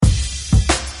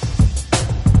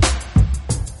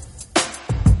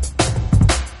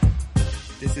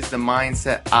the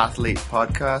Mindset Athlete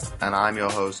Podcast, and I'm your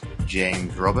host,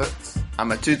 James Roberts.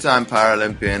 I'm a two-time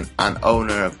Paralympian and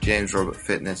owner of James Robert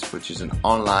Fitness, which is an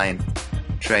online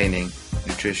training,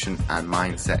 nutrition, and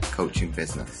mindset coaching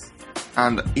business.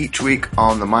 And each week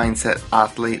on the Mindset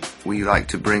Athlete, we like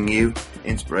to bring you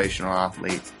inspirational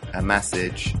athletes, a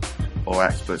message, or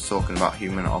experts talking about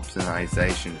human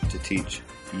optimization to teach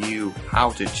you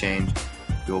how to change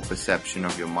your perception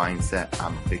of your mindset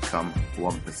and become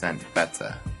 1%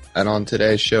 better. And on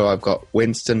today's show, I've got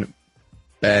Winston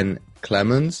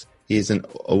Clements. He's an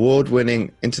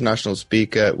award-winning international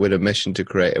speaker with a mission to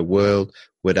create a world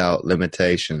without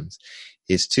limitations.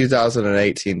 His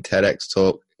 2018 TEDx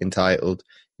talk entitled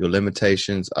 "Your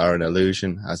Limitations Are an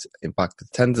Illusion" has impacted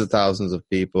tens of thousands of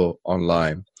people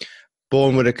online.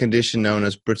 Born with a condition known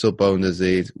as brittle bone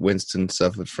disease, Winston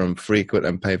suffered from frequent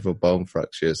and painful bone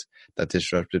fractures that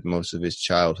disrupted most of his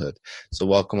childhood. So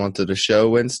welcome onto the show,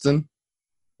 Winston.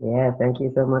 Yeah, thank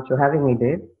you so much for having me,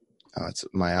 dude. Oh, it's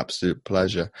my absolute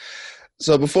pleasure.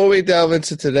 So before we delve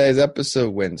into today's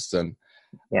episode, Winston,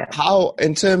 how,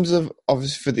 in terms of,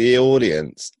 obviously for the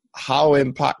audience, how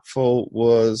impactful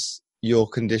was your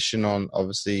condition on,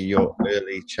 obviously, your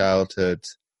early childhood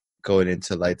going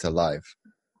into later life?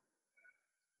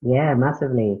 Yeah,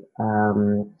 massively.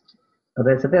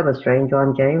 It's a bit of a strange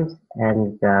one, James,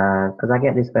 and because I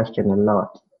get this question a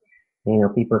lot. You know,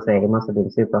 people say it must have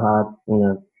been super hard,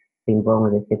 being born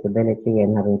with this disability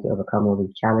and having to overcome all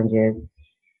these challenges.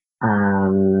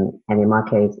 And in my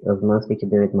case, it was mostly to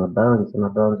do with my bones. So my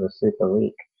bones were super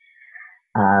weak.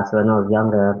 So when I was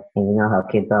younger, and you know how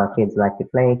kids are, kids like to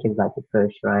play, kids like to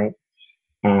push, right?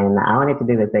 And I wanted to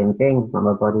do the same thing, but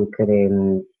my body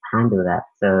couldn't handle that.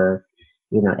 So,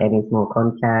 any small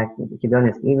contact, to be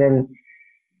honest, even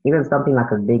something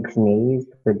like a big sneeze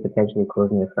could potentially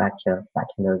cause me a fracture back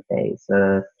in those days.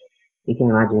 So you can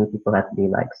imagine people have to be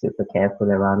like super careful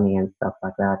around me and stuff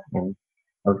like that. And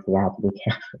obviously I had to be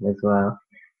careful as well.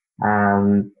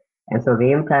 And so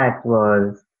the impact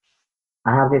was,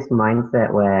 I have this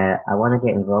mindset where I want to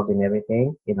get involved in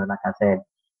everything. Like I said,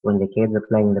 when the kids are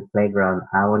playing in the playground,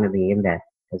 I want to be in there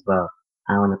as well.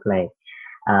 I want to play.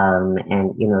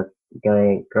 And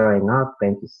growing up,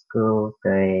 going to school,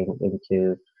 going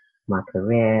into my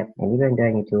career, and even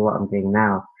going into what I'm doing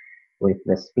now with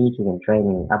the speaking and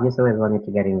training, I've just always wanted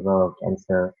to get involved. And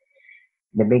so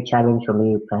the big challenge for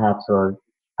me perhaps was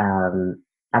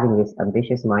having this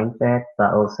ambitious mindset,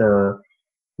 but also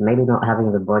maybe not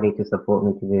having the body to support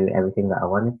me to do everything that I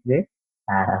wanted to do.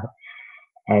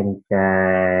 And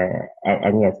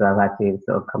yeah, so I've had to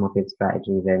sort of come up with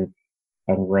strategies and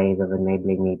ways of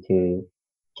enabling me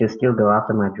to still go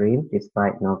after my dreams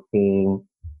despite not being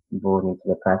born into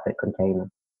the perfect container.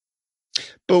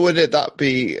 But would that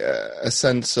be a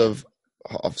sense of,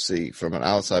 obviously from an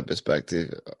outside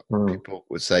perspective, people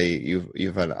would say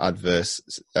you've had an adverse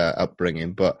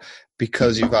upbringing, but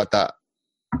because you've had that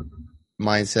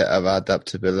mindset of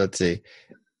adaptability,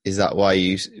 is that why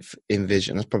you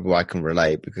envision? That's probably why I can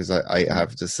relate, because I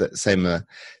have the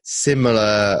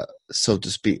similar, so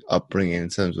to speak, upbringing in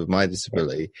terms of my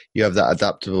disability. You have that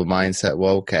adaptable mindset.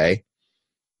 Well, okay,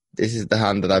 this is the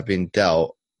hand that I've been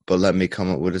dealt, but let me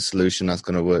come up with a solution that's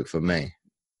going to work for me.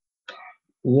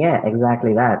 Yeah,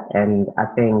 exactly that. And I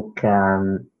think,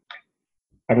 and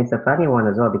it's a funny one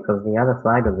as well, because the other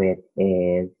side of it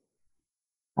is,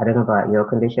 I don't know about your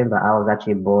condition, but I was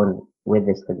actually born with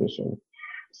this condition.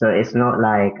 So it's not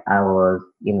like I was,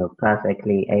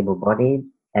 perfectly able-bodied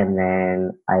and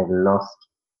then I lost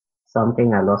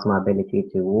something. I lost my ability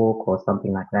to walk or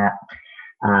something like that.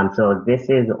 So this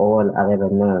is all I've ever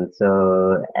known.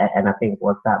 So, and I think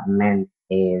what that meant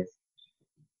is,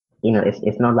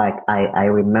 it's not like I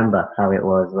remember how it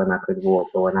was when I could walk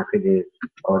or when I could do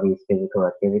all these physical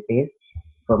activities.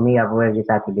 For me, I've always just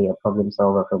had to be a problem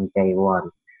solver from day one.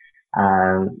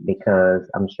 Because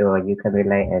I'm sure you can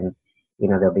relate, and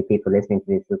there'll be people listening to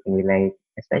this who can relate,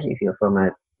 especially if you're from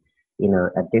a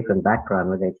different background,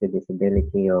 whether it's a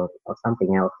disability or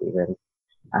something else even.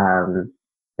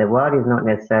 The world is not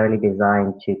necessarily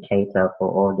designed to cater for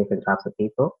all different types of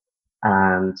people.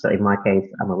 So in my case,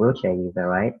 I'm a wheelchair user,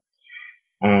 right?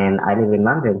 And I live in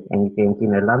London, and you think,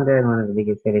 London, one of the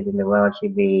biggest cities in the world,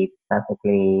 should be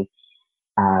perfectly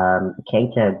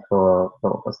catered for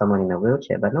someone in a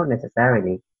wheelchair, but not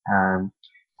necessarily.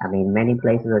 Many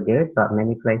places are good, but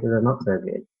many places are not so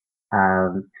good.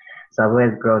 So I've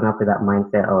always grown up with that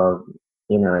mindset of,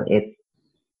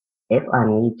 if I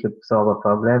need to solve a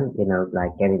problem,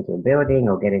 like get into a building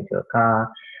or get into a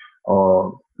car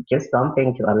or just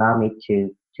something to allow me to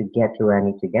get to where I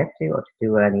need to get to or to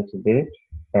do what I need to do,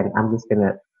 then I'm just going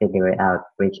to figure it out,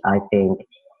 which I think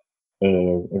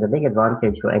is a big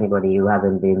advantage for anybody who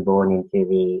hasn't been born into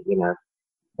the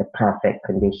perfect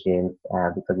conditions,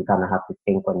 because you kind of have to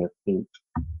think on your feet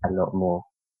a lot more.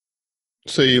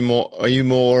 So are you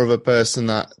more of a person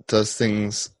that does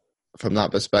things from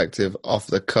that perspective off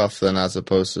the cuff than as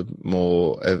opposed to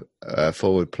more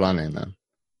forward planning then?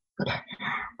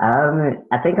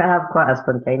 I think I have quite a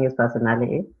spontaneous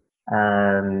personality.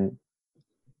 Um,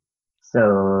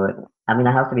 so I mean,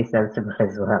 I have to be sensible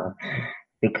as well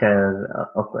because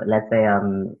let's say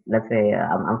I'm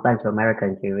flying to America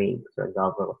in 2 weeks, for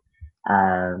example,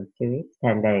 2 weeks,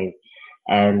 10 days,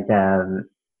 and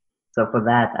so for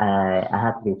that, I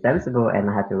had to be sensible and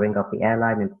I had to ring up the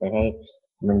airline and say, hey,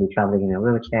 I'm going to be traveling in a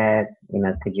wheelchair.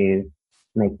 Could you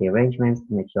make the arrangements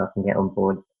to make sure I can get on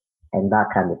board and that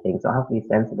kind of thing. So I have to be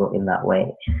sensible in that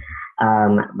way.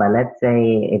 But let's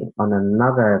say on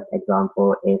another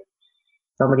example, if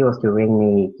somebody was to ring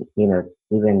me,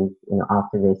 even,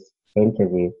 after this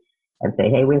interview and say,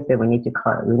 hey, Winston, we need you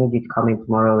to come in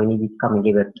tomorrow. We need you to come and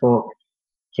give a talk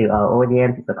to our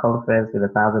audience. It's a conference with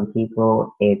 1,000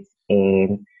 people. It's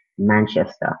in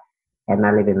Manchester, and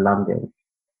I live in London.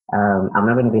 I'm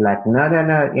not going to be like, no,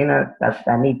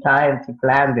 I need time to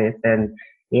plan this, and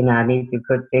I need to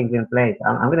put things in place.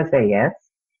 I'm going to say yes,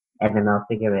 and then I'll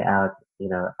figure it out,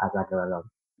 as I go along.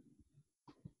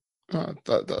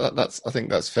 That's I think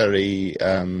that's very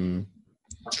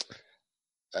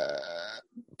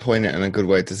poignant and a good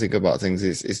way to think about things.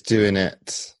 Is doing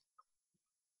it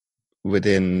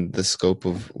within the scope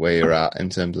of where you're at in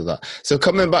terms of that. So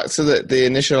coming back to the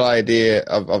initial idea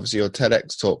of obviously your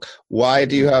TEDx talk, why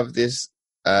do you have this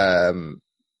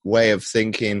way of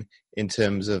thinking in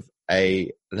terms of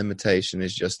a limitation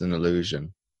is just an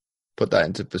illusion? Put that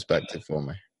into perspective for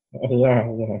me. Yeah.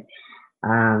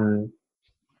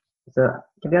 So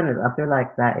to be honest, I feel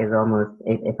like that is almost,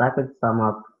 if I could sum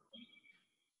up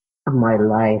my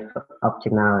life up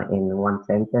to now in one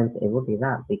sentence, it would be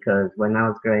that. Because when I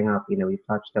was growing up, we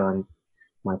touched on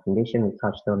my condition, we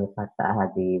touched on the fact that I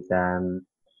had these, I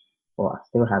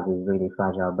still have these really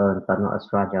fragile bones, but not as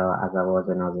fragile as I was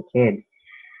when I was a kid.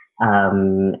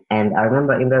 And I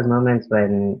remember in those moments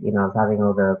when, I was having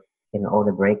all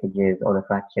the breakages, all the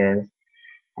fractures,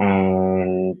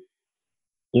 and,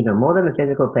 more than the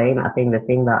physical pain, I think the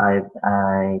thing that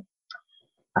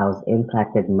I was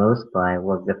impacted most by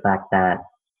was the fact that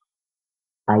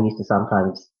I used to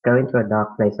sometimes go into a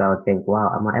dark place where I would think,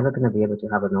 wow, am I ever going to be able to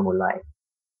have a normal life?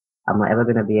 Am I ever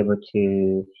going to be able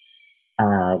to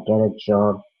get a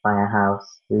job, buy a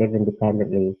house, live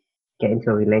independently, get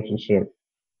into a relationship,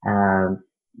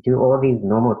 do all these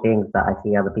normal things that I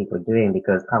see other people doing?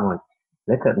 Because come on,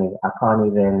 look at me. I can't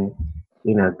even,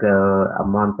 go a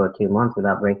month or 2 months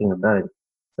without breaking a bone.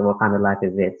 So what kind of life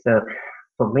is this? So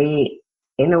for me,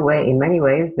 in many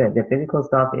ways, the physical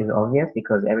stuff is obvious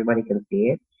because everybody can see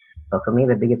it. But for me,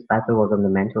 the biggest battle was on the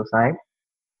mental side.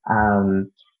 And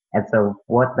so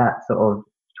what that sort of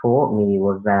taught me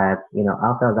was that,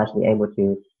 after I was actually able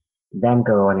to then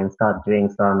go on and start doing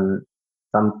some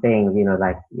things,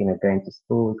 like, going to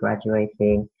school,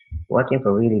 graduating, working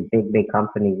for really big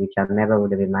companies, which I never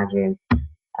would have imagined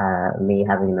me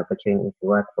having an opportunity to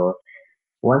work for.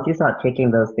 Once you start ticking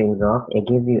those things off, it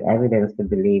gives you evidence to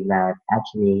believe that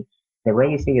actually the way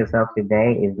you see yourself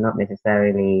today is not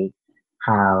necessarily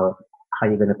how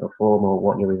you're going to perform or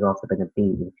what your results are going to be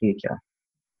in the future.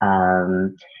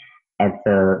 Um, and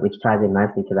so, which ties in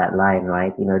nicely to that line,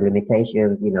 right?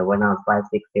 Limitations, when I was 5,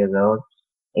 6 years old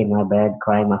in my bed,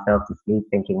 crying myself to sleep,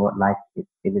 thinking what life is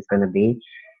this going to be.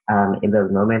 In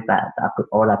those moments that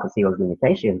all I could see was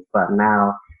limitations. But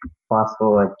now, fast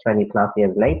forward 20 plus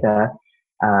years later,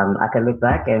 I can look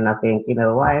back and I think,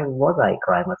 why was I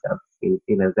crying myself to sleep?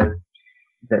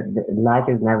 The life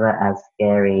is never as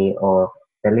scary, or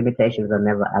the limitations are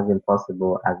never as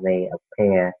impossible as they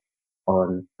appear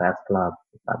on first glance,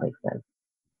 if that makes sense.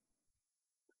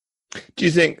 Do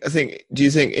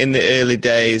you think in the early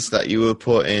days that you were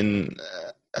put in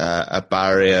a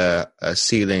barrier, a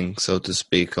ceiling, so to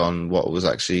speak, on what was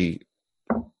actually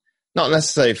not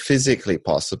necessarily physically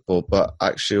possible, but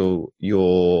actual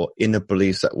your inner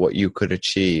beliefs that what you could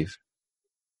achieve?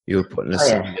 You were put in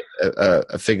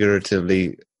a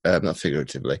figuratively, not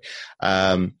figuratively,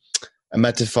 a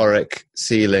metaphoric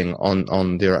ceiling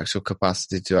on your actual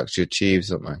capacity to actually achieve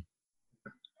something.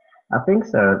 I think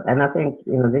so, and I think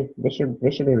this should be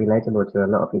relatable to a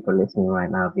lot of people listening right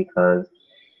now, because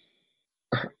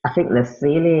I think the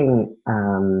ceiling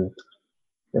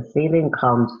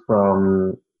comes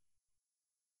from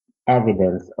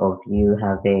evidence of you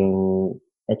having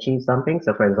achieved something.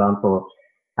 So, for example,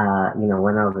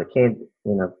 when I was a kid,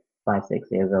 5,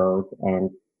 6 years old,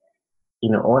 and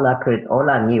all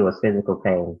I knew was physical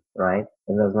pain, right?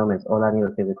 In those moments, all I knew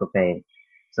was physical pain.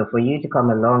 So for you to come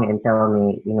along and tell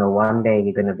me, one day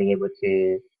you're going to be able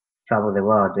to travel the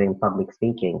world doing public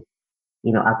speaking,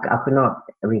 I could not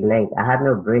relate. I had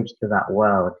no bridge to that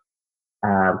world,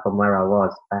 from where I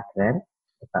was back then,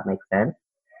 if that makes sense.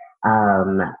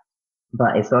 Um,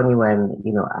 but it's only when,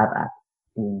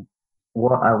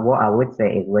 what I would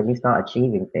say is when you start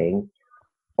achieving things,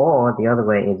 or the other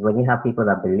way is when you have people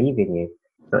that believe in you.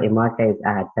 So in my case,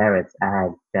 I had parents,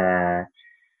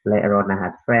 later on, I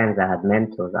had friends, I had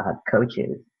mentors, I had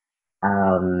coaches.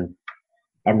 Um,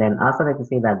 and then I started to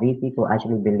see that these people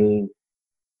actually believe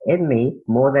in me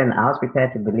more than I was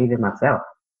prepared to believe in myself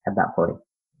at that point.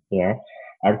 Yeah.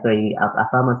 And so I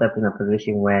found myself in a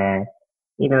position where,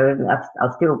 I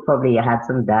still probably had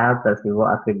some doubts as to what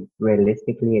I could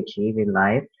realistically achieve in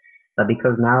life. But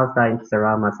because now I'm starting to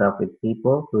surround myself with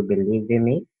people who believed in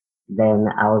me, then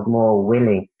I was more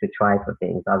willing to try for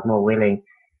things. I was more willing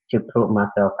to put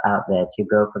myself out there, to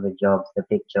go for the jobs, the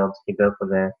big jobs, to go for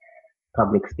the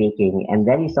public speaking, and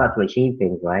then you start to achieve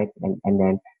things, right? And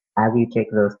then as you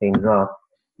take those things off,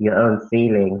 your own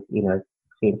ceilings,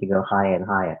 seem to go higher and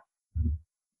higher.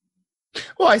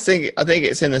 Well, I think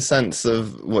it's in the sense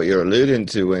of what you're alluding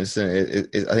to, Winston.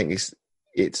 I think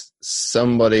it's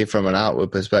somebody from an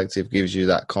outward perspective gives you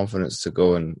that confidence to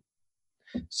go and,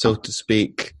 so to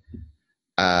speak,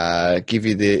 give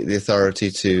you the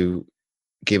authority to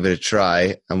give it a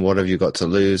try, and what have you got to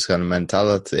lose kind of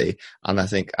mentality. And I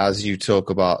think as you talk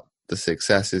about the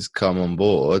successes come on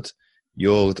board,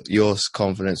 your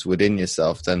confidence within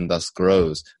yourself then thus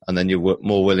grows, and then you're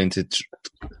more willing to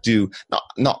do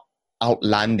not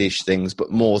outlandish things,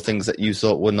 but more things that you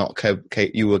thought were not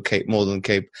more than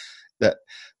that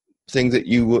things that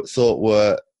you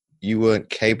thought you weren't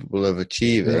capable of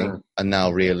achieving are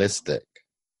now realistic.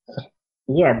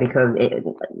 Yeah, because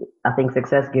I think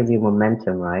success gives you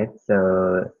momentum, right?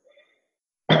 So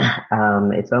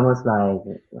it's almost like,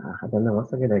 I don't know,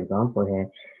 what's a good example here?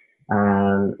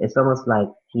 It's almost like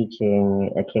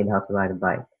teaching a kid how to ride a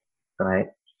bike, right?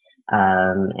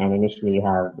 And initially you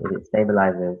have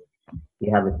stabilizers.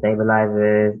 You have the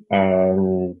stabilizers,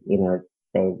 and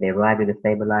they ride with the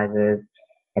stabilizers,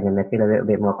 and then they feel a little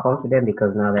bit more confident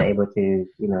because now they're able to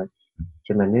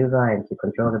maneuver and to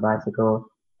control the bicycle.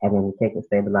 And then you take the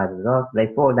stabilizers off.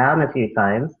 They fall down a few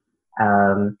times,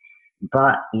 um,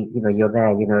 but you're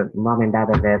there. Mom and dad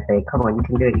are there. Say, "Come on, you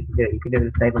can do it. You can do it. You can do it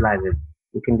with stabilizers.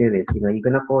 You can do this." You're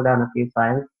gonna fall down a few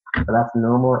times, but that's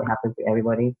normal. It happens to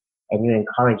everybody, and you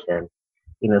encourage them.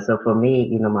 So for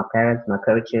me, my parents, my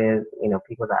coaches,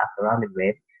 people that I'm surrounded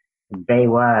with, they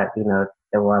were,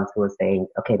 the ones who were saying,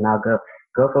 okay, now go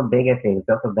for bigger things,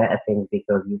 go for better things,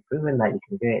 because you've proven that you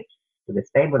can do it with the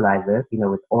stabilizers,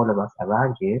 with all of us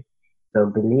around you. So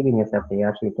believe in yourself that you're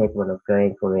actually capable of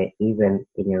going for it, even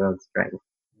in your own strength.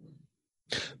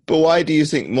 But why do you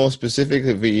think, more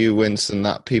specifically for you, Winston,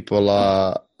 that people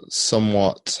are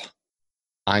somewhat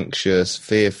anxious,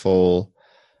 fearful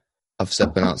of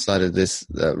stepping outside of this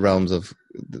realms of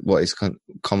what is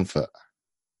comfort?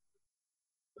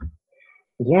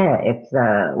 Yeah, it's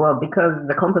well, because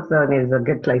the comfort zone is a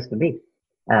good place to be,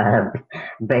 uh,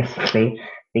 basically.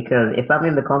 Because if I'm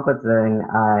in the comfort zone,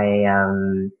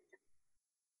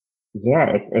 yeah,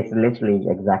 it's literally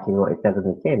exactly what it says on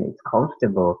the tin. It's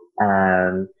comfortable.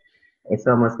 It's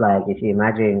almost like if you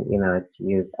imagine, to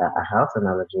use a house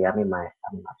analogy. I'm in my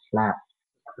flat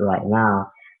right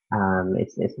now.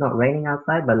 It's not raining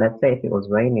outside, but let's say if it was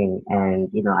raining and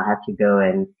I had to go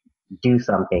and do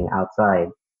something outside,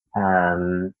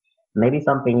 um, maybe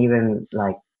something even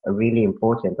like really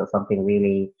important or something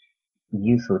really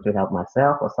useful to help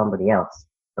myself or somebody else,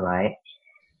 right?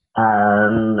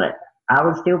 Um, I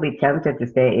would still be tempted to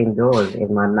stay indoors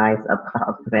in my nice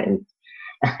apartment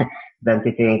than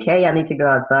to think, hey, I need to go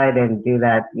outside and do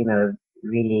that,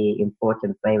 really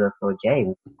important favor for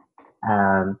James.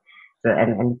 Um,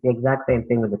 and it's the exact same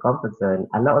thing with the comfort zone.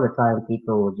 A lot of the time,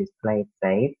 people will just play it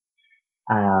safe,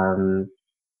 um,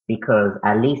 because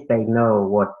at least they know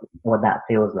what that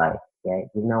feels like. Yeah,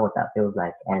 you know what that feels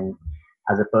like, and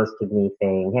as opposed to me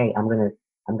saying, "Hey, I'm gonna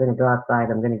go outside.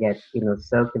 I'm gonna get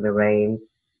soaked in the rain,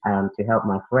 to help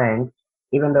my friend."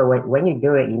 Even though when you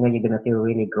do it, you're gonna feel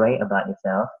really great about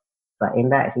yourself, but in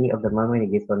that heat of the moment,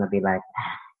 you're just gonna be like,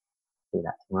 "Do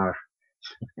that tomorrow."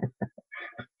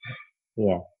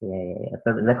 Yeah.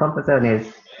 So the comfort zone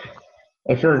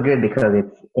it feels good because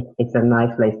it's a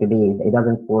nice place to be. It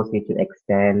doesn't force you to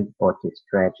extend or to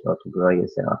stretch or to grow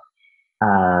yourself.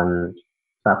 Um,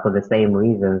 but for the same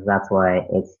reasons, that's why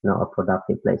it's not a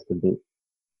productive place to be.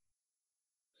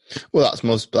 Well,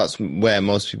 that's where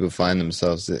most people find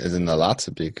themselves, is in the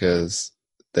latter, because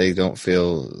they don't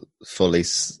feel fully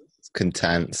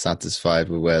content, satisfied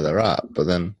with where they're at. But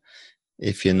then,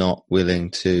 if you're not willing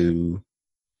to,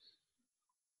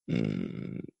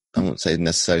 I won't say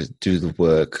necessarily do the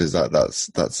work, because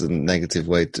that's a negative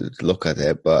way to look at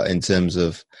it. But in terms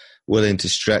of willing to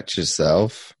stretch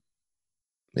yourself,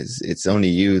 it's only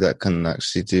you that can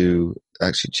actually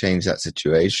change that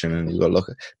situation. And you've got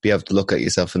to be able to look at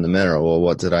yourself in the mirror. Or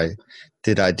what did I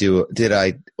do? Did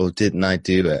I, or didn't I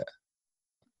do it?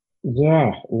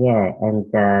 Yeah, yeah, and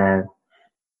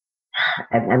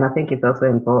I think it's also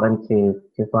important to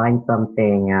find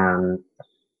something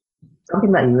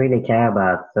that you really care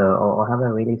about. So, or have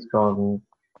a really strong,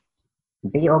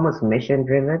 be almost mission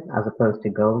driven as opposed to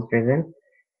goals driven,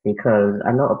 because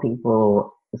a lot of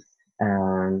people,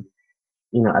 um,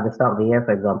 at the start of the year,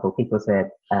 for example, people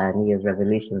set New Year's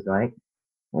resolutions, right?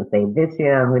 And say, this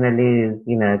year I'm going to lose,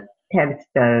 10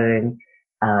 stone.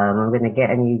 I'm going to get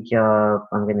a new job.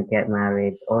 I'm going to get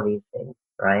married, all these things,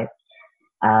 right?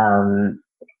 Um,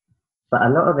 but a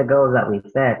lot of the goals that we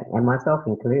set, and myself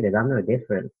included, I'm no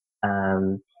different.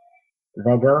 Um,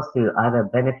 they're goals to either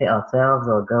benefit ourselves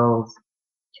or goals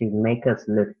to make us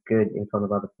look good in front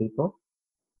of other people,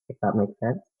 if that makes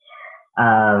sense.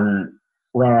 Um,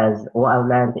 whereas what I've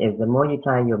learned is the more you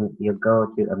tie your goal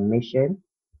to a mission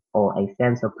or a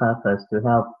sense of purpose to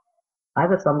help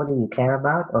either somebody you care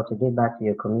about or to give back to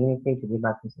your community, to give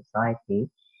back to society,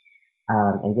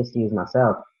 and just to use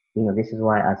myself, this is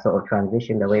why I sort of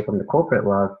transitioned away from the corporate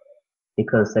world,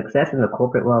 because success in the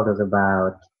corporate world was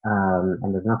about,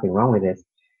 and there's nothing wrong with this,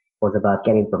 was about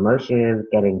getting promotions,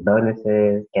 getting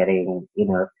bonuses, getting,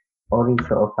 all these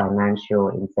sort of financial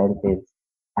incentives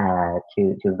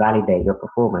to validate your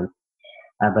performance.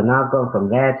 But now I've gone from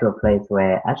there to a place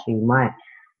where actually my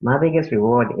biggest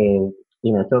reward is,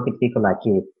 talking to people like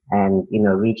you and,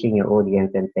 reaching your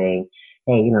audience and saying,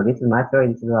 hey, this is my story,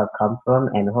 this is where I've come from,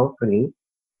 and hopefully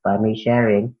by me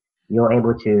sharing, you're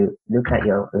able to look at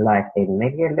your life in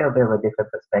maybe a little bit of a different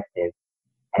perspective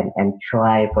and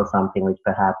try for something which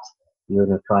perhaps you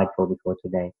wouldn't have tried for before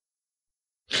today.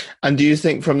 And do you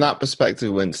think, from that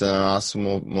perspective, Winston, and I'll ask a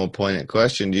more poignant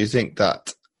question, do you think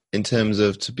that in terms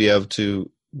of to be able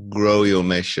to grow your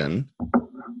mission,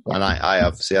 and I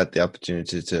obviously had the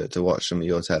opportunity to watch some of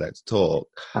your TEDx talk.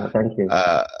 Thank you.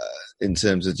 In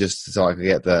terms of just so I could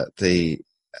get the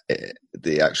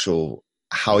actual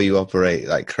how you operate,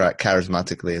 like,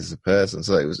 charismatically as a person.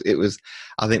 So it was.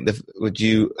 I think would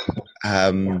you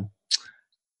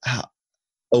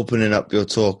opening up your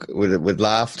talk with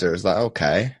laughter is like,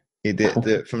 okay, you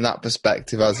did from that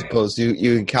perspective, as opposed to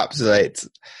you encapsulate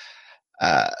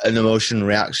an emotion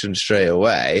reaction straight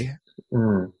away.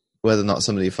 Mm. Whether or not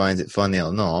somebody finds it funny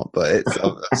or not, but it's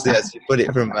obviously, as you put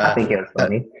it from, I think it was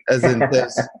funny. as in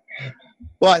this.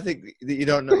 Well, I think that you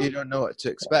don't know what to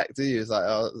expect, do you? It's like,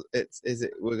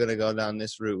 we're going to go down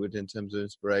this route in terms of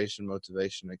inspiration,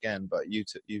 motivation again, but you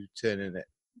turning it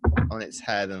on its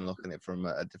head and looking at it from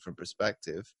a different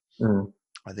perspective,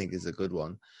 I think is a good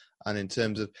one. And in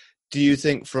terms of, do you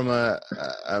think from a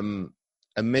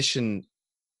mission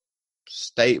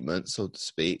statement, so to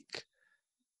speak,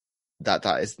 that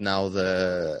is now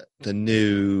the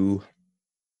new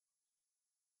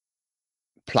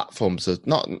platform? So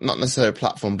not necessarily a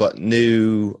platform, but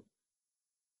new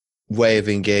way of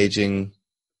engaging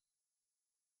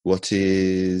what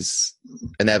is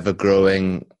an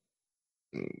ever-growing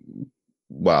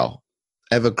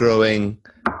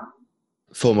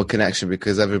form of connection,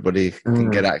 because everybody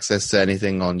can get access to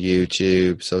anything on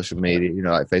YouTube, social media,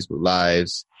 like Facebook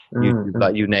Lives, YouTube,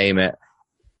 like you name it.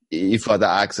 You've got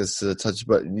that access to the touch.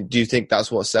 But do you think that's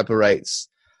what separates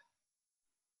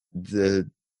the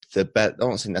better, I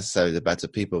don't say necessarily the better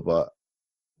people, but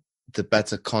the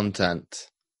better content,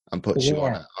 and puts you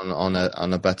on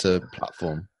a better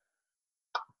platform?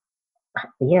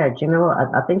 Yeah, do you know what?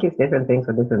 I think it's different things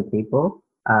for different people.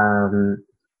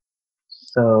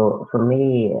 So for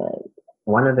me,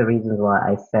 one of the reasons why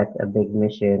I set a big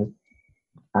mission,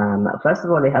 first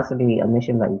of all, it has to be a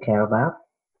mission that you care about.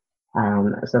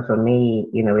 So for me,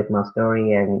 with my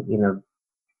story and,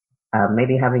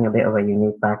 maybe having a bit of a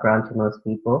unique background to most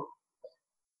people,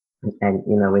 and,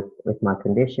 with my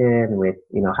condition, with,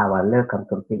 how I look, I'm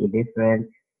completely different,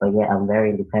 but yet I'm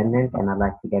very independent and I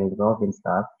like to get involved in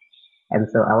stuff. And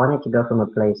so I wanted to go from a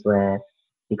place where,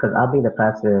 because I'll be the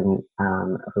person,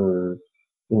 who,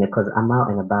 because I'm out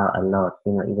and about a lot,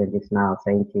 even just now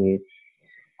saying to you,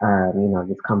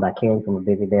 just come back in from a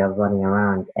busy day of running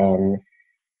around. And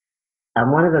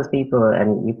I'm one of those people,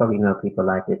 and you probably know people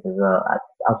like this as well.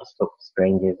 I'll just talk to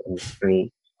strangers in the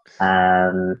street.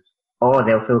 or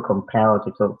they'll feel compelled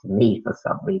to talk to me for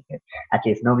some reason.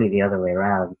 Actually, it's normally the other way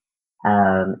around.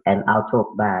 And I'll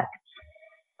talk back.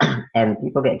 And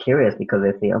people get curious because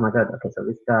they say, oh my God, okay, so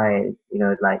this guy,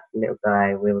 like little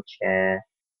guy, wheelchair,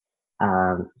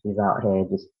 he's out here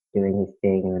just doing his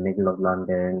thing in the middle of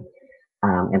London.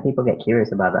 And people get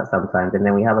curious about that sometimes. And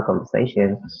then we have a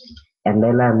conversation and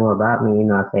they learn more about me.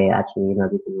 I say, actually,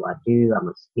 this is what I do. I'm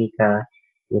a speaker.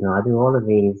 I do all of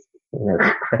these,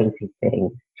 crazy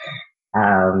things.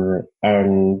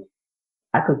 And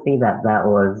I could see that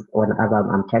was when as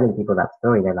I'm telling people that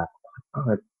story, they're like, oh,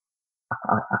 God,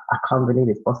 I can't believe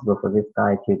it's possible for this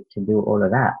guy to do all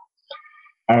of that.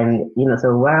 And,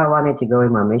 so where I wanted to go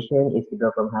in my mission is to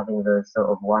go from having those sort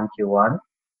of one-to-one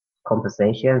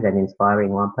conversations and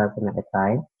inspiring one person at a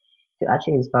time to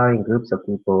actually inspiring groups of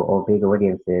people or big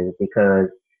audiences because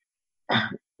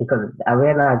I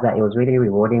realized that it was really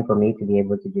rewarding for me to be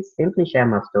able to just simply share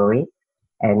my story.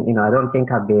 And, I don't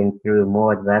think I've been through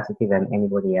more adversity than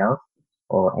anybody else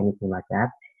or anything like that.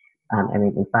 I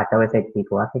mean, in fact, I always say to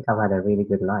people, I think I've had a really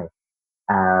good life.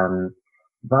 Um,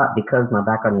 but because my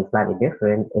background is slightly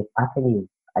different, if I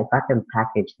can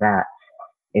package that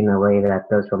in a way that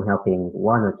goes from helping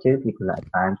one or two people at a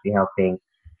time to helping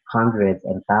hundreds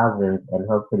and thousands and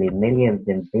hopefully millions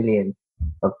and billions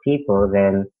of people,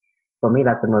 then for me,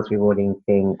 that's the most rewarding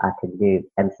thing I could do.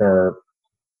 And so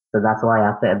that's why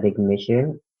I set a big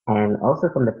mission. And also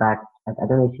from the fact, I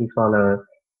don't know if you follow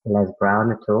Les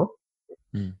Brown at all.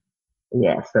 Mm.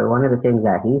 Yeah, so one of the things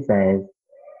that he says,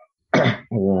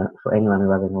 and for anyone who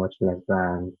hasn't watched Les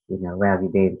Brown, where have you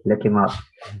been? Look him up.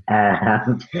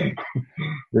 Um,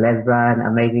 Les Brown,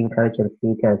 amazing coach and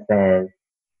speaker, says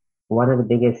one of the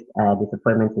biggest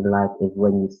disappointments in life is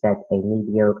when you set a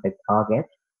mediocre target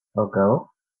or goal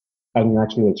and you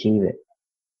actually achieve it.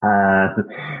 Um,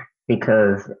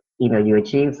 because you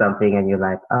achieve something and you're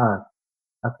like, oh,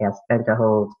 okay, I spent a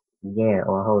whole year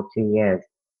or a whole 2 years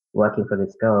working for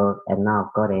this goal, and now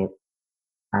I've got it.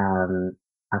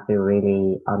 I feel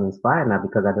really uninspired now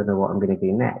because I don't know what I'm going to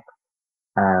do next.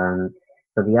 Um,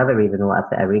 so the other reason why I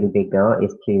set a really big goal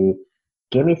is to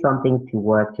give me something to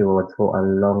work towards for a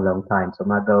long, long time. So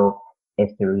my goal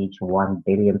is to reach 1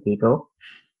 billion people.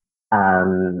 I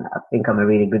think I'm a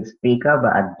really good speaker,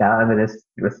 but I doubt I'm going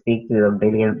to speak to 1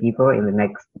 billion people in the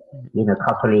next,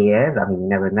 couple of years. I mean, you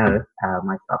never know.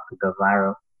 My stuff could go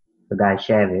viral. So guys,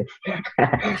 share this.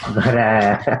 but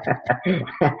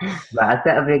but I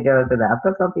set a big goal so that I've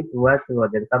got something to work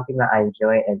towards and something that I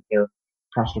enjoy and feel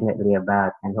passionately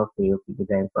about, and hopefully you'll keep it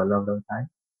going for a long, long time.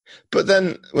 But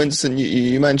then, Winston,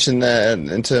 you mentioned there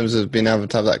in terms of being able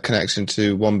to have that connection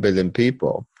to 1 billion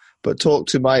people, but talk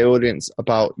to my audience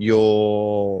about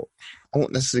your, I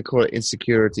won't necessarily call it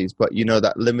insecurities, but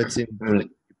that limiting belief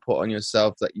you put on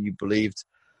yourself that you believed,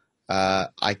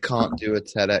 I can't do a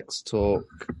TEDx talk.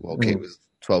 Well, okay, it was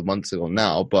 12 months ago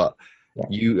now, but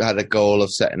you had a goal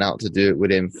of setting out to do it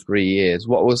within 3 years.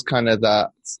 What was kind of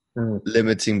that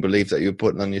limiting belief that you're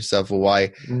putting on yourself, or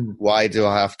why do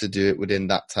I have to do it within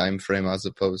that time frame as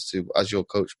opposed to, as your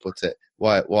coach put it,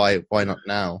 why not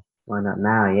now? Why not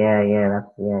now? Yeah,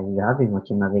 you have been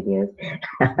watching my videos.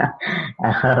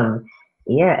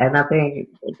 Yeah, and I think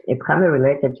it's kind of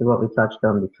related to what we touched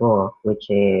on before, which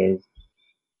is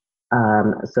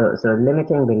so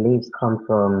limiting beliefs come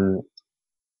from,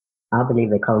 I believe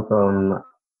they come from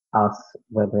us,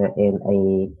 whether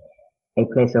in a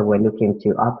place where we're looking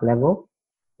to up level,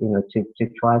 to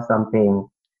try something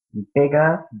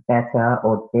bigger, better,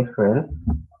 or different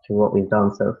to what we've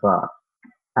done so far.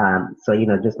 So,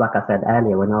 just like I said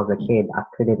earlier, when I was a kid, I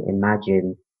couldn't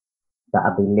imagine that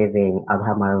I'd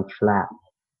have my own flat,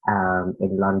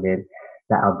 in London,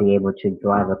 that I'll be able to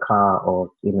drive a car or,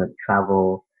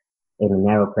 travel in an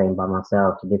aeroplane by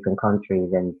myself to different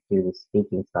countries and do the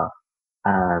speaking stuff.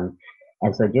 Um,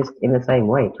 and so just in the same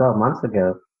way, 12 months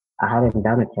ago, I hadn't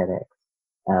done a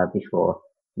TEDx, before.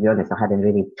 To be honest, I hadn't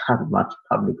really done much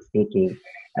public speaking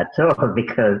at all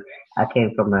because I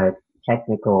came from a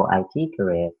technical IT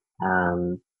career.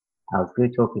 I was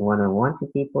good talking one-on-one to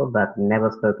people, but never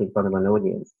spoke in front of an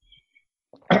audience.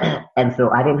 And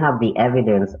so I didn't have the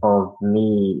evidence of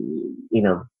me,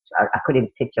 I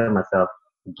couldn't picture myself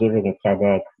giving a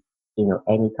TEDx,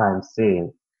 anytime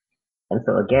soon. And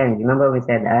so again, remember we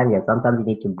said earlier, sometimes you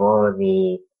need to borrow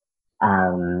the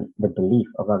belief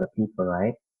of other people,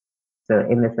 right? So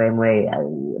in the same way,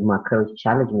 my coach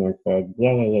challenged me and said,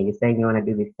 yeah, you're saying you want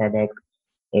to do this TEDx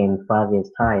in 5 years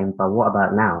time, but what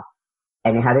about now?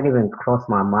 And it hadn't even crossed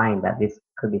my mind that this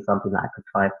could be something that I could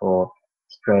try for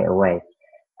straight away.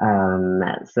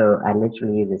 So I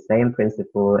literally used the same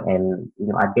principle and,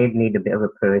 I did need a bit of a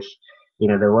push,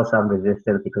 there was some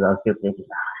resistance because I was still thinking,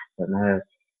 I don't know,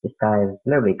 this guy is a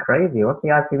little bit crazy. What's he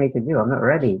asking me to do? I'm not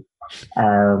ready.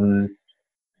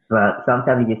 But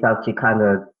sometimes you just have to kind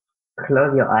of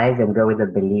close your eyes and go with the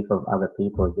belief of other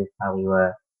people, just how we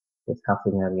were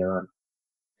discussing earlier on.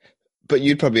 But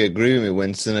you'd probably agree with me,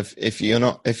 Winston, if you're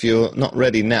not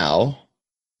ready now,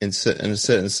 in a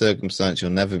certain circumstance,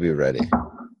 you'll never be ready.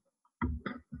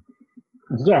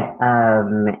 Yeah,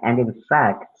 and in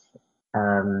fact,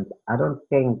 I don't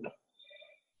think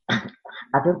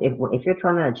if you're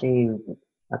trying to achieve.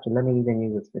 Actually, let me even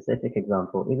use a specific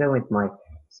example. Even with my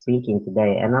speaking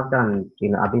today, and I've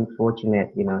been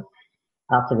fortunate,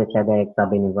 after the TEDx, I've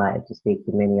been invited to speak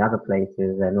to many other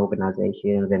places and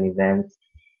organizations and events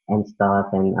and stuff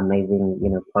and amazing,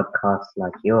 podcasts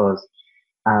like yours.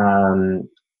 Um,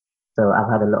 so I've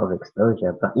had a lot of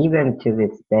exposure. But even to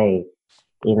this day,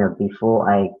 before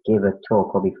I give a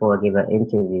talk or before I give an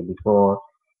interview, before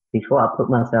I put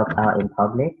myself out in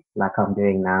public, like I'm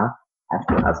doing now, I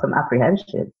still have some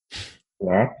apprehension.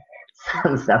 Yeah.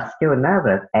 So I'm still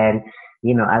nervous. And,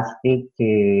 I speak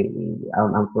to,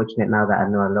 I'm fortunate now that I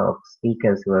know a lot of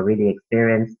speakers who are really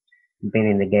experienced, been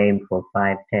in the game for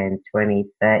 5, 10, 20,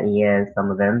 30 years,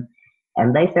 some of them.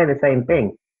 And they say the same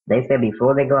thing. They say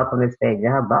before they go up on the stage, they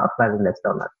have butterflies in their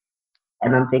stomach.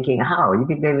 And I'm thinking, how? You've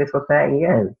been doing this for 30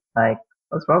 years. Like,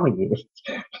 what's wrong with you?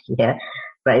 Yeah.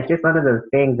 But it's just one of those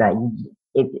things that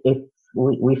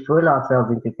we fool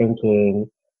ourselves into thinking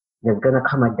there's going to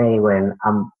come a day when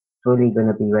I'm fully going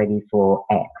to be ready for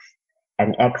X.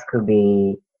 And X could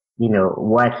be,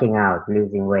 working out,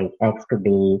 losing weight. X could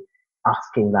be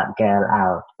asking that girl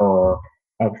out, or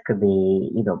X could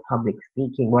be, public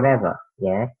speaking, whatever.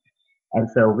 Yeah. And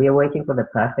so we're waiting for the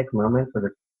perfect moment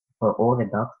for all the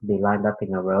ducks to be lined up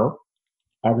in a row.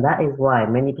 And that is why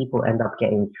many people end up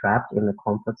getting trapped in the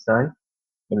comfort zone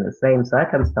in the same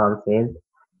circumstances,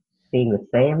 seeing the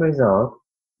same result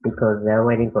because they're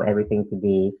waiting for everything to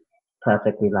be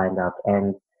perfectly lined up.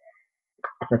 And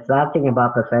the sad thing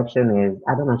about perfection is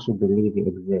I don't actually believe it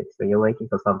exists. So you're waiting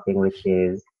for something which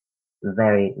is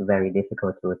very, very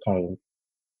difficult to attain.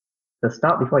 So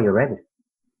start before you're ready.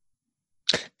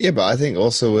 Yeah, but I think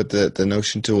also with the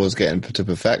notion towards getting to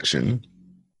perfection,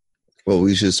 well,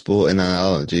 we should sport in an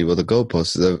analogy. Well, the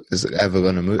goalpost is ever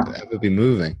going to ever be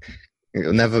moving.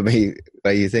 It'll never be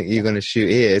where you think you're going to shoot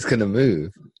here. It's going to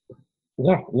move.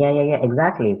 Yeah,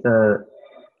 exactly. So,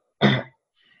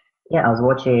 yeah, I was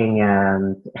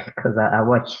watching because I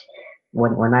watch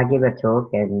when I give a talk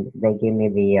and they give me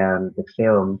the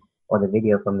film or the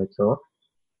video from the talk.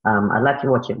 I like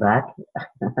to watch it back,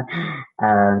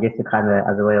 just to kind of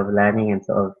as a way of learning and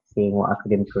sort of seeing what I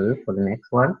could improve for the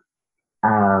next one.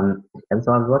 And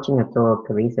so I was watching a talk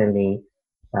recently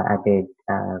that I did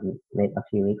maybe a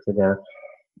few weeks ago,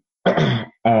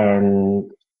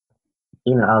 and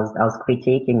I was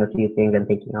critiquing a few things and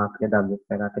thinking, oh, I could have done this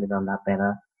better, I could have done that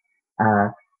better.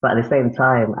 But at the same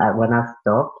time, when I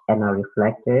stopped and I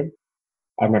reflected,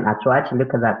 and then I tried to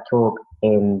look at that talk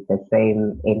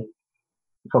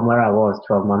from where I was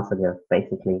 12 months ago,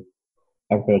 basically,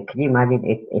 and say, could you imagine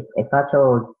if I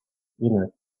told,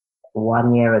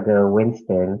 1 year ago,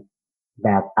 Winston,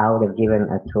 that I would have given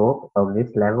a talk of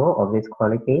this level, of this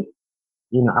quality,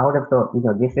 I would have thought,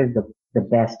 this is the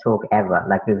best talk ever.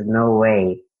 Like, there's no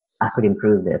way I could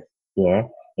improve this. Yeah.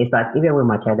 It's like, even with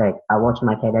my TEDx, I watch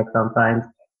my TEDx sometimes,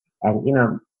 and,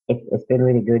 it's been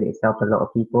really good. It's helped a lot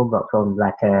of people, but from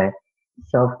like a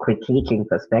self-critiquing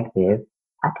perspective,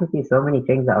 I can see so many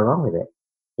things that are wrong with it.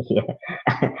 Yeah.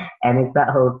 And it's that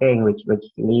whole thing which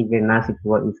leads in nicely to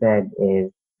what you said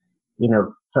is,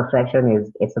 perfection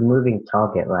it's a moving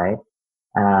target, right?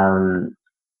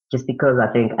 Just because I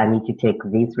think I need to tick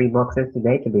these 3 boxes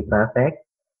today to be perfect,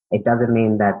 it doesn't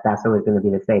mean that that's always going to be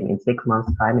the same. In 6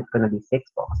 months' time, it's going to be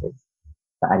 6 boxes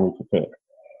that I need to tick.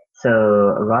 So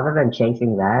rather than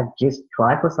chasing that, just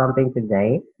try for something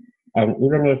today. And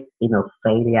even if,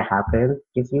 failure happens,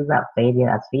 just use that failure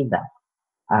as feedback.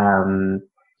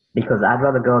 Because I'd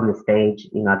rather go on the stage,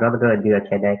 I'd rather go and do a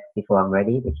TEDx before I'm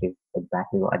ready, which is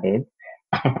exactly what I did,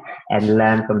 and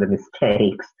learn from the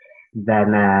mistakes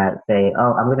than say,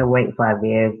 oh, I'm going to wait 5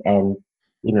 years and,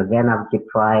 then I've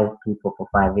deprived people for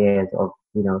 5 years of,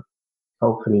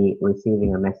 hopefully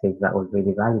receiving a message that was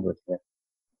really valuable to them.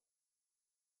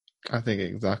 I think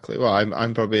exactly. Well,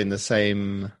 I'm probably in the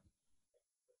same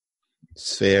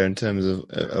sphere in terms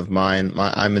of mine.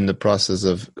 I'm in the process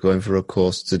of going for a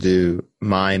course to do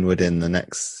mine within the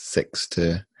next 6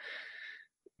 to.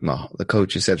 Well, the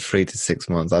coach said 3 to 6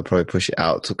 months. I'd probably push it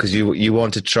out because you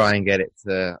want to try and get it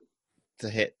to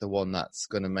hit the one that's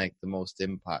going to make the most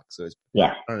impact. So it's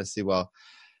trying to see, well,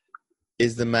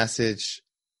 is the message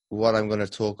what I'm going to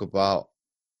talk about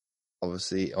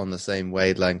obviously on the same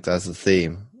wavelength as the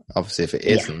theme? Obviously, if it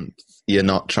isn't, you're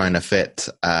not trying to fit,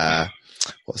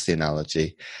 what's the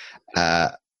analogy?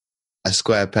 A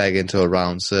square peg into a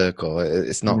round circle.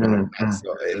 It's not going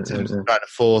to, in terms of trying to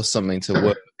force something to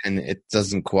work and it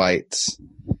doesn't quite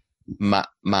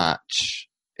match,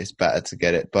 it's better to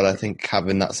get it. But I think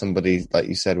having that somebody, like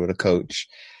you said, with a coach,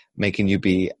 making you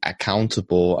be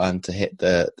accountable and to hit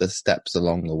the steps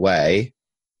along the way.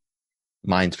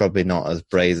 Mine's probably not as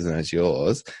brazen as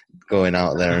yours, going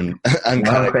out there and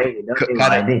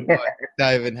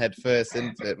diving head first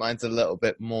into it. Mine's a little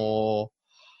bit more,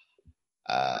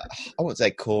 I won't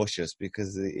say cautious,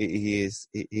 because he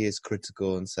is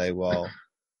critical and say, well,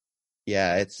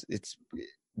 yeah, it's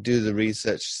do the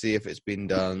research, see if it's been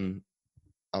done,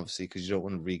 obviously, because you don't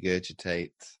want to regurgitate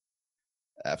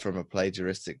from a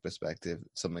plagiaristic perspective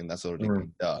something that's already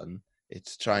been done.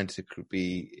 It's trying to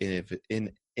be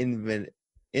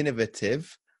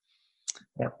innovative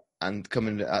and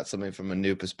coming at something from a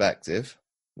new perspective,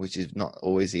 which is not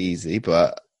always easy,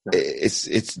 but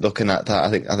it's looking at that. I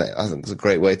think it's a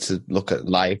great way to look at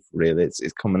life. Really, it's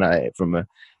coming at it from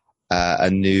a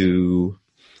new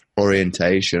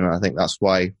orientation. I think that's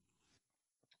why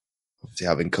obviously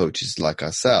having coaches like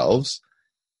ourselves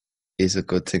is a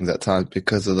good thing at times,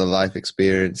 because of the life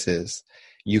experiences.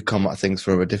 You come at things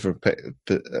from a different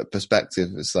perspective.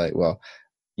 It's like, well,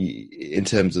 in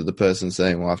terms of the person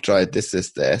saying, well, I've tried this.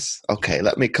 Okay,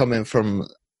 let me come in from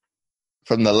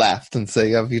the left and say,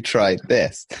 have you tried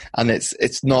this? And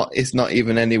it's not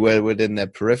even anywhere within their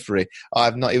periphery.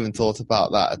 I've not even thought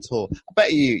about that at all. I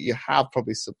bet you have,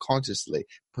 probably subconsciously,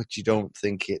 but you don't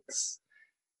think it's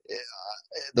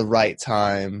the right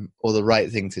time or the right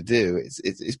thing to do.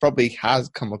 It's probably has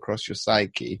come across your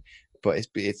psyche, but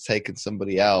it's taken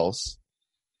somebody else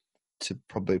to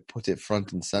probably put it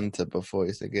front and center before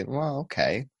you're thinking, well,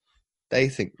 okay, they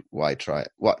think, why try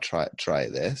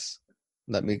this?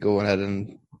 Let me go ahead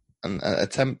and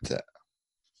attempt it.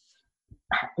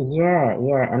 Yeah,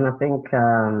 and I think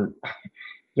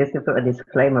just to put a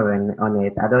disclaimer on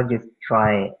it, I don't just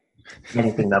try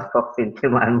anything that pops into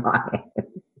my mind.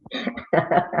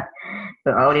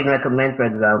 So I would recommend, for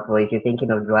example, if you're thinking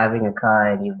of driving a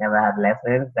car and you've never had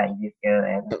lessons, that you just go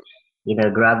and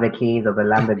grab the keys of a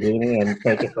Lamborghini and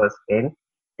take it for a spin.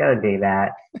 Don't do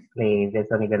that, please.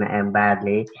 It's only going to end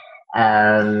badly.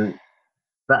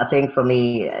 But I think for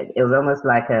me, it was almost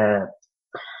like I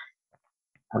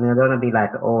don't want to be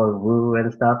like all woo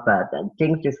and stuff, but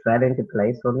things just fell into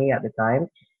place for me at the time.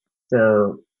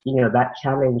 So, that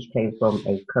challenge came from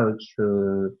a coach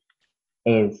who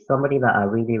is somebody that I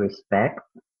really respect.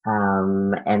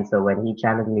 And so when he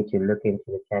challenged me to look into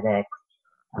the TEDx,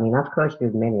 I've coached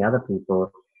with many other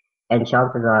people, and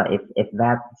chances are, if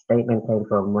that statement came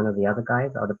from one of the other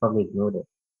guys, I would have probably ignored it.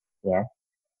 Yeah.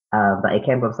 But it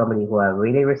came from somebody who I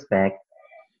really respect.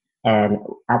 And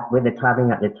with the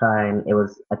timing at the time, it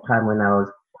was a time when I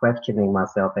was questioning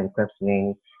myself and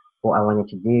questioning what I wanted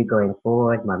to do going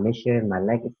forward, my mission, my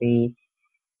legacy.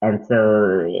 And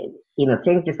so,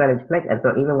 things just started to click. And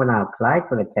so even when I applied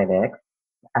for the TEDx,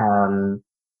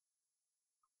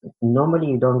 normally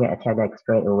you don't get a TEDx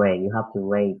straight away. You have to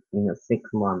wait,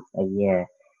 6 months, a year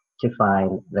to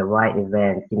find the right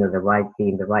event, the right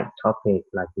theme, the right topic,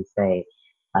 like we say,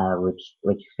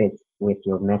 which fits with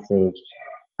your message.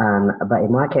 But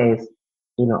in my case,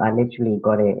 I literally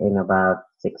got it in about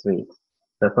 6 weeks.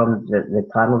 So from the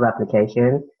time of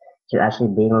application to actually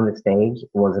being on the stage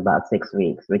was about 6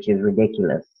 weeks, which is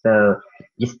ridiculous. So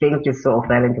just things just sort of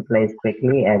fell into place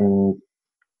quickly, and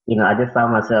I just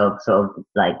found myself sort of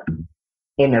like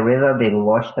in a river being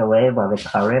washed away by the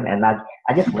current, and I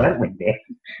just went with it.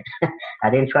 I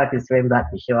didn't try to swim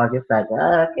back to shore. I was just like,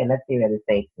 okay, let's see where this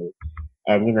takes me.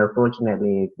 And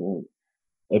fortunately,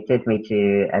 it took me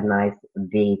to a nice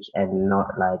beach and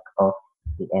not like off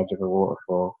the edge of a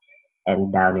waterfall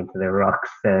and down into the rocks.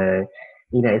 So,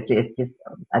 it's just,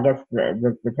 I guess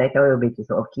the takeaway would be to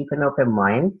sort of keep an open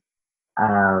mind.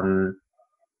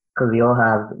 Because we all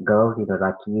have goals,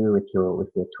 like you with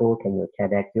your talk and your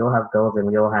TEDx. We all have goals, and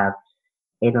we all have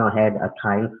in our head a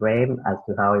time frame as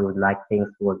to how we would like things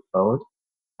to unfold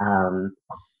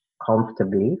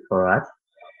comfortably for us.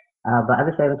 But at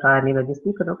the same time, just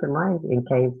keep an open mind in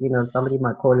case, somebody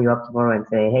might call you up tomorrow and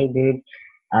say, hey, dude,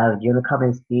 do you want to come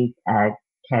and speak at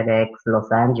TEDx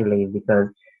Los Angeles? Because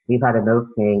we've had an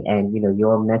opening and,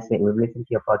 your message, we've listened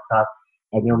to your podcast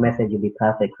and your message would be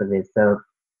perfect for this. So,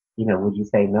 would you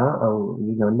say no? Or,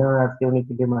 no, I still need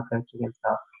to do my coaching and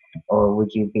stuff. Or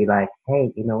would you be like,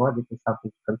 hey, you know what, this is something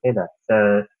to consider.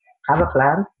 So have a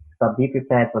plan, but be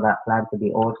prepared for that plan to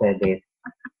be altered if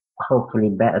hopefully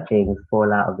better things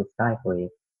fall out of the sky for you.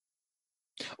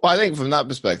 Well, I think from that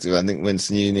perspective, I think,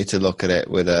 Winston, you need to look at it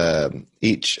with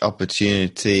each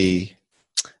opportunity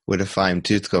with a fine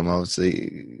tooth comb.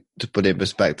 Obviously, to put it in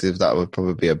perspective, that would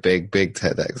probably be a big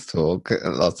TEDx talk.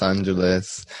 Los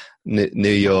Angeles, New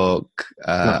York.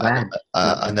 Not bad.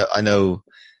 I know.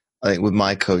 I think with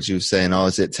my coach, he was saying, "Oh,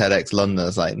 is it TEDx London?" I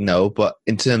was like, "No," but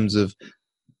in terms of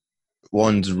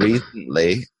ones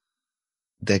recently,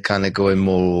 they're kind of going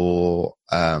more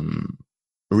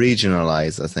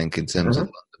regionalized, I think, in terms of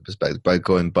London perspective, by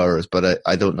going boroughs. But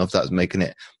I don't know if that's making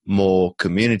it more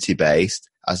community based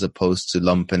as opposed to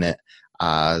lumping it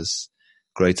as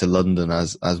Greater London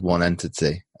as one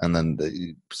entity. And then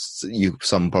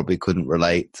some probably couldn't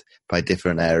relate by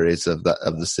different areas of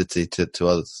the city to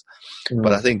others.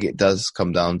 But I think it does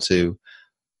come down to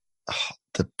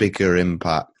the bigger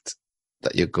impact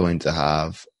that you're going to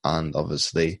have, and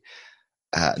obviously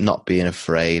not being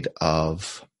afraid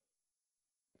of,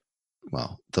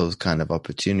 well, those kind of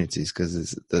opportunities,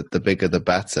 because the bigger the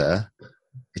better.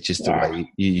 It's just the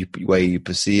way you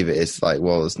perceive it. It's like,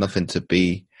 well, there's nothing to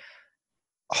be,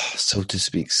 so to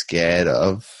speak, scared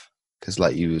of, because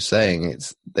like you were saying,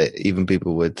 it's that even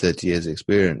people with 30 years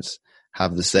experience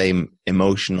have the same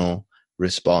emotional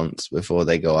response before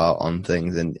they go out on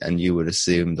things, and you would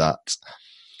assume that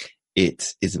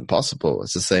it isn't possible.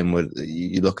 It's the same with,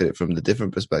 you look at it from the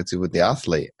different perspective with the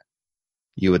athlete.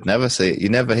 You never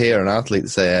hear an athlete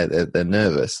say they're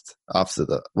nervous after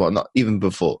not even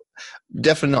before,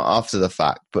 definitely not after the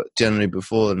fact, but generally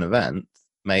before an event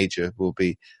major we'll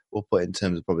put in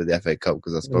terms of probably the FA Cup,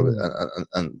 because that's probably,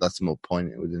 and that's more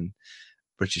poignant within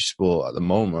British sport at the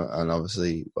moment, and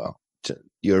obviously, well,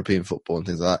 European football and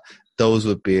things like that. Those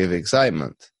would be of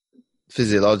excitement.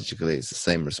 Physiologically, it's the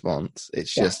same response.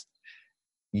 It's just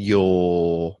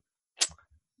your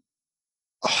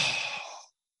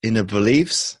inner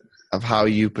beliefs of how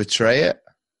you portray it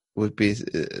would be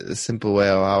a simple way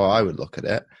of how I would look at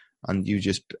it. And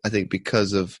I think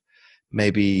because of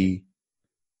maybe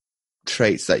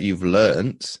traits that you've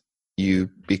learnt,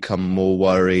 you become more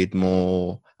worried,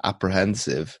 more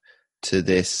apprehensive to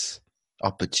this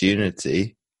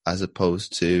opportunity, as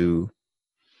opposed to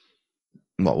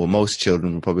well, most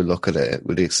children will probably look at it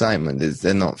with excitement.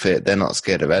 They're not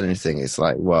scared of anything. It's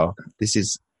like, well, this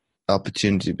is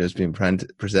opportunity that's been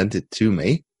presented to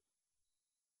me.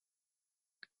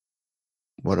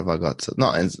 What have I got to,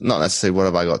 not necessarily what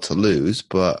have I got to lose,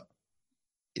 but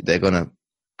they're going to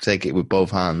take it with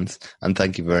both hands and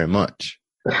thank you very much.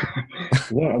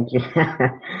 And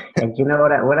you know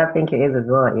what I think it is as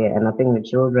well, and I think the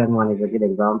children one is a good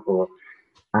example,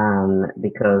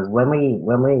 because when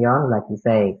we're young, like you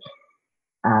say,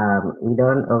 we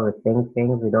don't overthink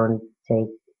things, we don't take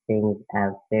things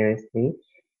as seriously,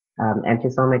 and to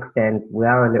some extent we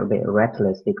are a little bit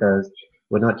reckless because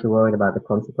we're not too worried about the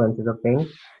consequences of things,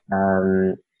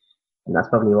 and that's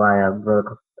probably why I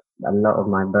broke a lot of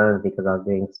my bones, because I was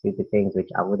doing stupid things which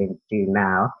I wouldn't do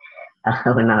now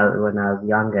when I was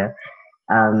younger.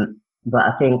 But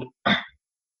I think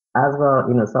as well,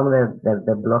 some of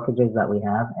the blockages that we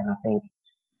have, and I think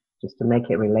just to make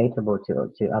it relatable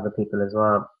to other people as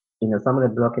well, some of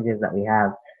the blockages that we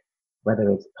have, whether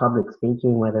it's public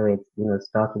speaking, whether it's,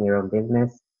 starting your own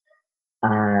business,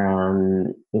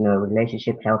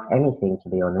 relationship, health, anything, to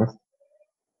be honest,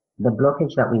 the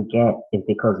blockage that we get is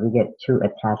because we get too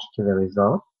attached to the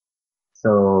result.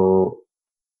 So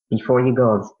before you go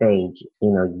on stage,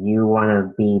 you want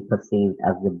to be perceived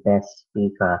as the best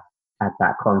speaker at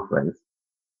that conference.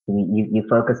 You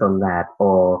focus on that,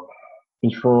 or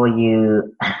before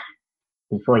you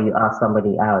ask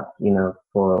somebody out,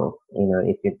 for,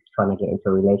 if you're trying to get into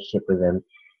a relationship with them,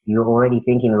 you're already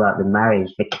thinking about the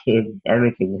marriage, the kids,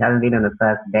 everything. You haven't been on the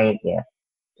first date yet.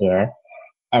 Yeah.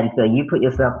 And so you put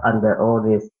yourself under all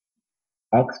this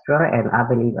extra and I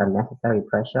believe unnecessary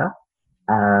pressure.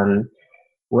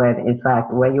 When in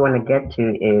fact, where you want to get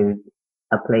to is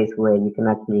a place where you can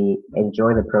actually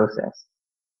enjoy the process,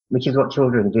 which is what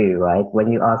children do, right?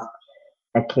 When you ask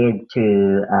a kid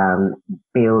to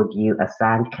build you a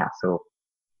sandcastle,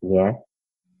 yeah,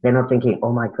 they're not thinking,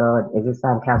 oh my God, is this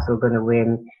sandcastle going to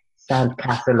win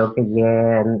sandcastle of the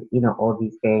year and, all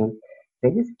these things.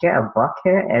 They just get a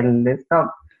bucket and they start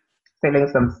filling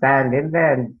some sand in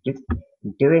there and just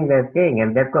doing their thing.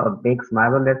 And they've got a big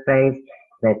smile on their face.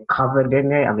 They're covered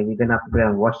in it. I mean, you're going to have to go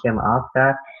and wash them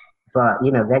after. But,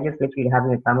 they're just literally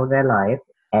having the time of their life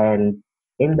and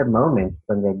in the moment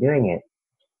when they're doing it.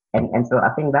 And so I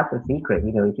think that's the secret.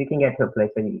 If you can get to a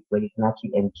place where you can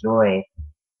actually enjoy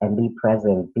and be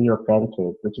present, be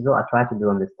authentic, which is what I try to do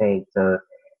on the stage. So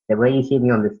the way you see me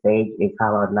on the stage is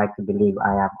how I'd like to believe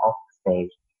I am off the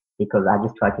stage, because I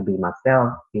just try to be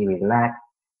myself, be relaxed,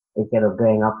 instead of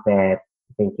going up there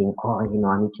thinking, oh, I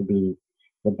need to be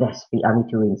the best. I need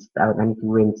to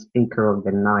win speaker of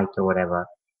the night or whatever.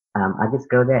 I just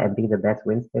go there and be the best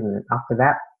Winston, and after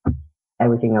that,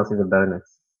 everything else is a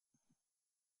bonus.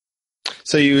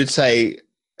 So you would say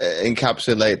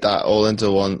encapsulate that all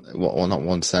into one, well, not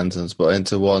one sentence, but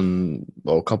into one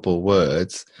or a couple of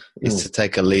words, is to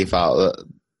take a leaf out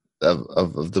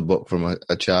of the book from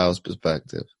a child's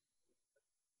perspective.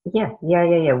 Yeah.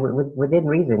 Within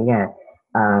reason, yeah.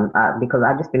 Because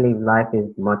I just believe life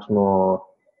is much more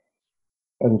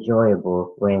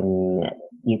enjoyable when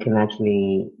you can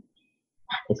actually.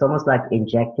 It's almost like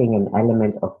injecting an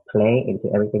element of play into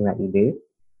everything that you do.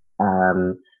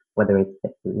 Whether it's,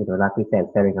 like we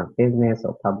said, setting up business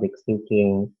or public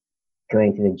speaking,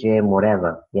 going to the gym,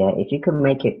 whatever. Yeah, if you can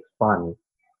make it fun,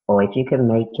 or if you can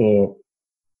make it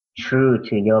true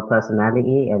to your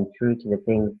personality and true to the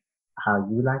things how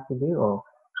you like to do or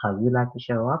how you like to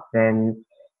show up, then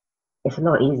it's a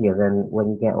lot easier than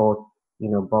when you get all,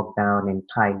 bogged down and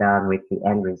tied down with the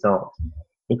end result.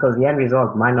 Because the end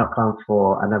result might not come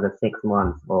for another 6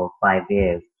 months or 5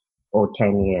 years or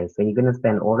 10 years. So you're going to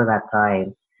spend all of that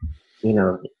time,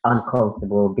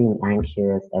 uncomfortable, being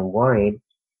anxious and worried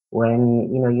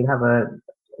when, you'd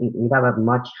have a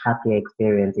much happier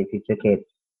experience if you took it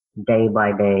day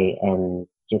by day and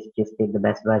just be the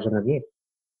best version of you.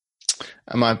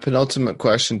 And my penultimate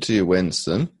question to you,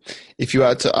 Winston, if you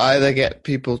had to either get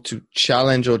people to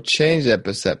challenge or change their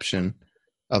perception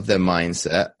of their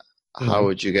mindset, how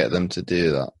would you get them to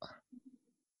do that?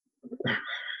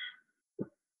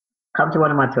 Come to one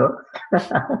of my talks.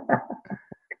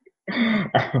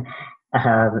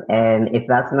 And if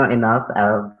that's not enough,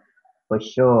 for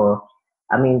sure.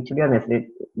 I mean, to be honest,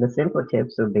 the simple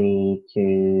tips would be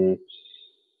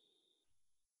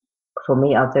for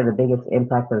me, I'd say the biggest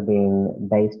impact has been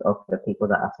based off the people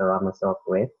that I surround myself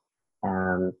with.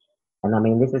 And I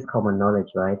mean, this is common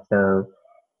knowledge, right? So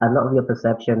a lot of your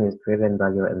perception is driven by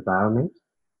your environment.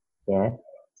 Yeah.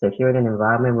 So if you're in an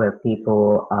environment where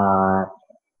people are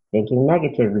thinking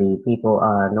negatively, people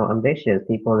are not ambitious,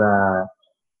 people are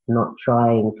not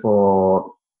trying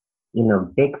for,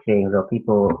 big things, or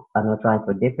people are not trying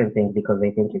for different things because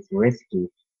they think it's risky.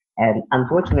 And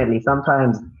unfortunately,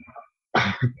 sometimes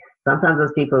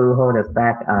those people who hold us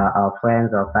back are our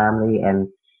friends, our family, and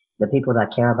the people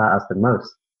that care about us the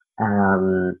most.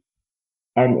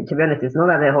 And to be honest, it's not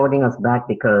that they're holding us back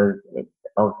because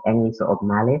of any sort of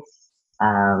malice.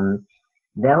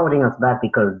 They're holding us back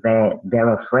because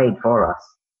they're afraid for us.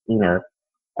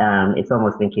 It's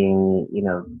almost thinking,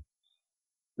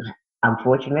 I'm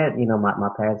fortunate. My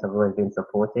parents have always been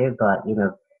supportive, but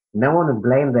no one would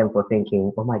blame them for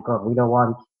thinking, oh my God, we don't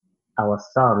want our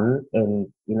son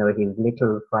in, his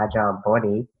little fragile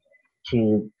body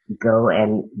to go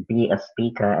and be a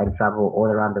speaker and travel all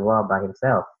around the world by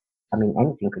himself. I mean,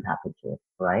 anything could happen to it,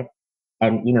 right?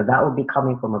 And, that would be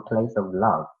coming from a place of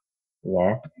love.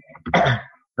 Yeah.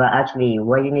 But actually,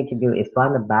 what you need to do is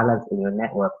find a balance in your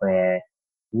network where,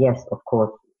 yes, of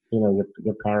course,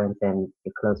 your parents and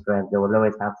your close friends, they will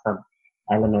always have some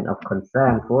element of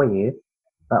concern for you,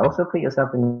 but also put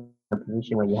yourself in a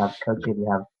position where you have coaches, you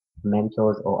have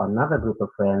mentors, or another group of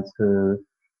friends who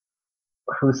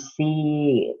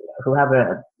see who have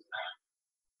a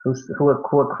who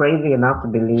are crazy enough to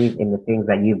believe in the things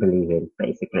that you believe in,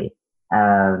 basically.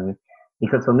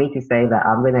 Because for me to say that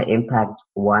I'm going to impact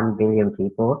 1 billion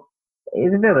people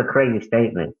is a bit of a crazy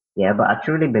statement, yeah, but I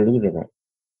truly believe in it.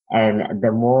 And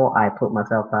the more I put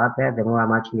myself out there, the more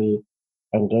I'm actually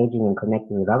engaging and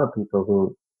connecting with other people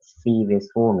who see this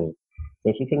for me. So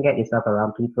if you can get yourself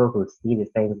around people who see the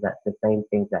same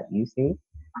things that you see,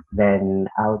 then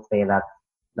I would say that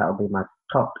would be my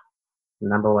top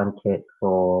number one tip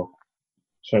for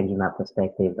changing that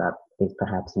perspective that is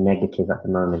perhaps negative at the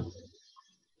moment.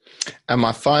 And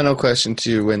my final question to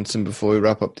you, Winston, before we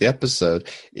wrap up the episode,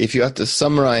 if you had to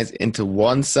summarize into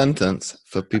one sentence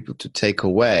for people to take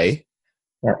away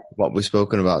what we've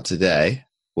spoken about today,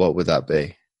 what would that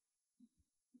be?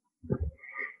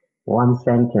 One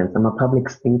sentence. I'm a public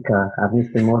speaker. I've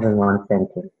used more than one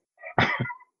sentence.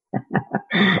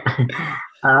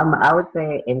 I would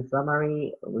say, in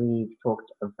summary, we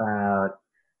talked about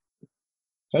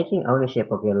taking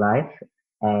ownership of your life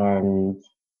and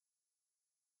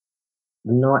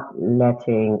not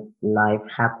letting life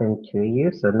happen to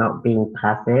you. So not being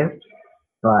passive,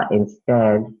 but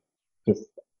instead just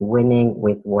winning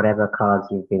with whatever cards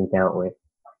you've been dealt with.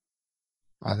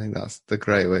 I think that's the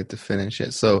great way to finish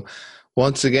it. So,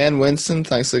 Once again, Winston,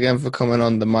 thanks again for coming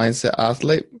on the Mindset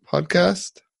Athlete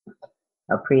podcast.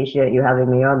 Appreciate you having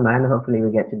me on, man. Hopefully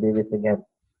we get to do this again.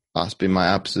 It's been my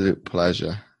absolute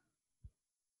pleasure.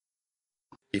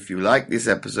 If you like this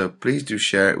episode, please do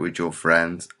share it with your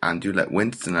friends and do let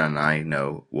Winston and I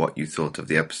know what you thought of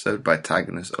the episode by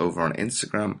tagging us over on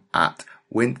Instagram at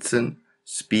Winston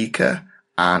Speaker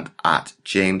and at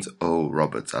James O.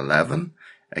 Roberts 11.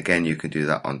 Again, you can do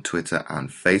that on Twitter and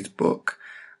Facebook.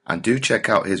 And do check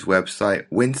out his website,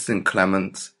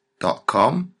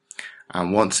 winstonclements.com.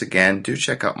 And once again, do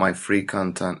check out my free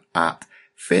content at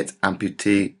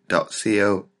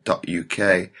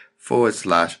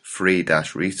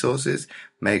fitamputee.co.uk/free-resources.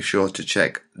 Make sure to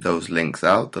check those links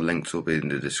out. The links will be in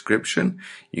the description.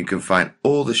 You can find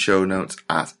all the show notes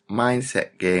at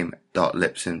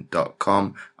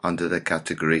mindsetgame.libsyn.com under the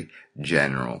category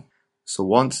General. So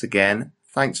once again,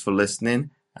 thanks for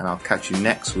listening, and I'll catch you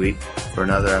next week for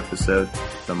another episode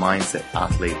of the Mindset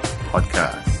Athlete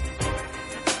podcast.